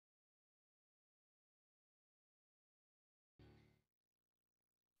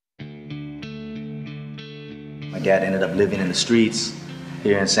dad ended up living in the streets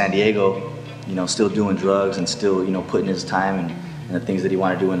here in San Diego, you know, still doing drugs and still, you know, putting his time and the things that he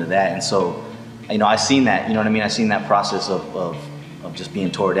wanted to do into that. And so, you know, I seen that, you know what I mean? I seen that process of just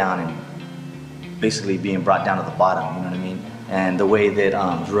being tore down and basically being brought down to the bottom, you know what I mean? And the way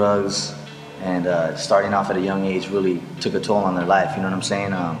that drugs and starting off at a young age really took a toll on their life, you know what I'm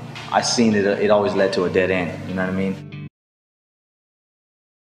saying? I seen it, it always led to a dead end, you know what I mean?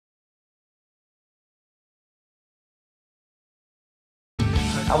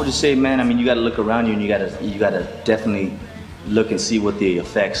 I would just say, man, I mean, you gotta look around you and you gotta definitely look and see what the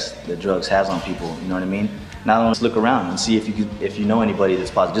effects that drugs has on people, you know what I mean? Not only just look around and see if you know anybody that's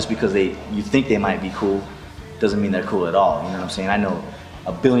positive. Just because you think they might be cool doesn't mean they're cool at all, you know what I'm saying? I know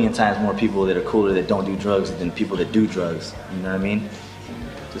a billion times more people that are cooler that don't do drugs than people that do drugs, you know what I mean?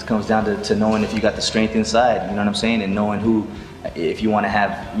 It just comes down to knowing if you got the strength inside, you know what I'm saying? And knowing who, if you wanna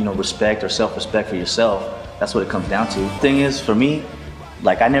have, you know, respect or self-respect for yourself, that's what it comes down to. The thing is, for me,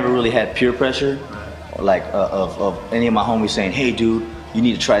 like, I never really had peer pressure, like of any of my homies saying, hey dude, you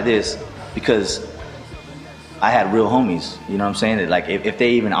need to try this, because I had real homies, you know what I'm saying? That, like, if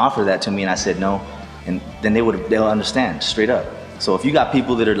they even offered that to me and I said no, and then they'll understand straight up. So if you got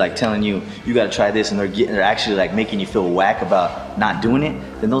people that are like telling you, you gotta try this, and they're actually like making you feel whack about not doing it,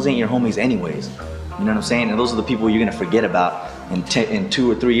 then those ain't your homies anyways. You know what I'm saying? And those are the people you're gonna forget about in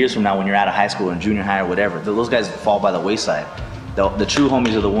 2 or 3 years from now when you're out of high school or junior high or whatever. Those guys fall by the wayside. The true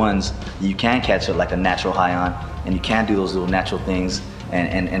homies are the ones you can catch like a natural high on, and you can do those little natural things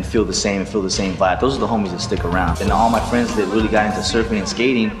and feel the same vibe. Those are the homies that stick around. And all my friends that really got into surfing and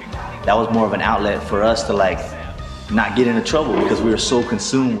skating, that was more of an outlet for us to like not get into trouble, because we were so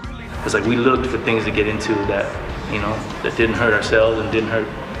consumed. It's like we looked for things to get into that, you know, that didn't hurt ourselves and didn't hurt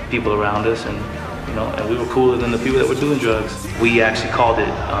people around us, and you know, and we were cooler than the people that were doing drugs. We actually called it,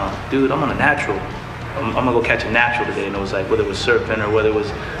 dude, I'm on a natural. I'm gonna go catch a natural today. And it was like, whether it was surfing or whether it was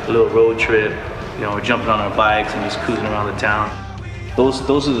a little road trip, you know, or jumping on our bikes and just cruising around the town. Those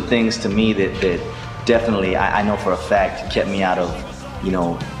are the things to me that definitely, I know for a fact, kept me out of, you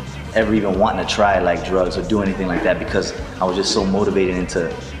know, ever even wanting to try like drugs or do anything like that, because I was just so motivated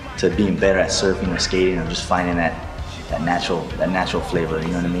into being better at surfing or skating, or just finding that natural flavor, you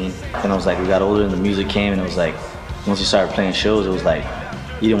know what I mean? And it was like, we got older and the music came, and it was like, once we started playing shows, it was like,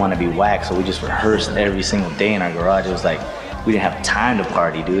 you didn't want to be whack, so we just rehearsed every single day in our garage. It was like, we didn't have time to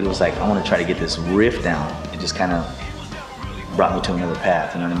party, dude. It was like, I want to try to get this riff down. It just kind of brought me to another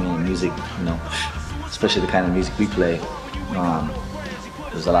path, you know what I mean? Music, you know, especially the kind of music we play,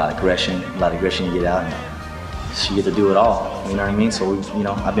 there's a lot of aggression you get out, and you get to do it all, you know what I mean? So, you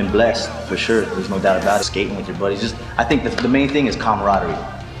know, I've been blessed, for sure. There's no doubt about it. Skating with your buddies, just, I think the main thing is camaraderie.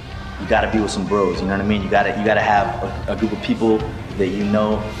 You gotta be with some bros, you know what I mean? You gotta have a group of people that you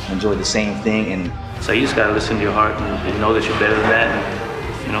know enjoy the same thing. And so you just gotta listen to your heart and know that you're better than that,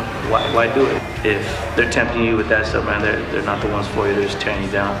 and you know, why do it? If they're tempting you with that stuff, man, they're not the ones for you. They're just tearing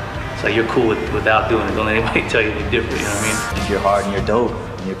you down. So you're cool without doing it. Don't let anybody tell you anything different, you know what I mean? If you're hard and you're dope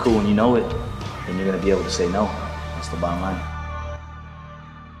and you're cool and you know it, then you're gonna be able to say no. That's the bottom line.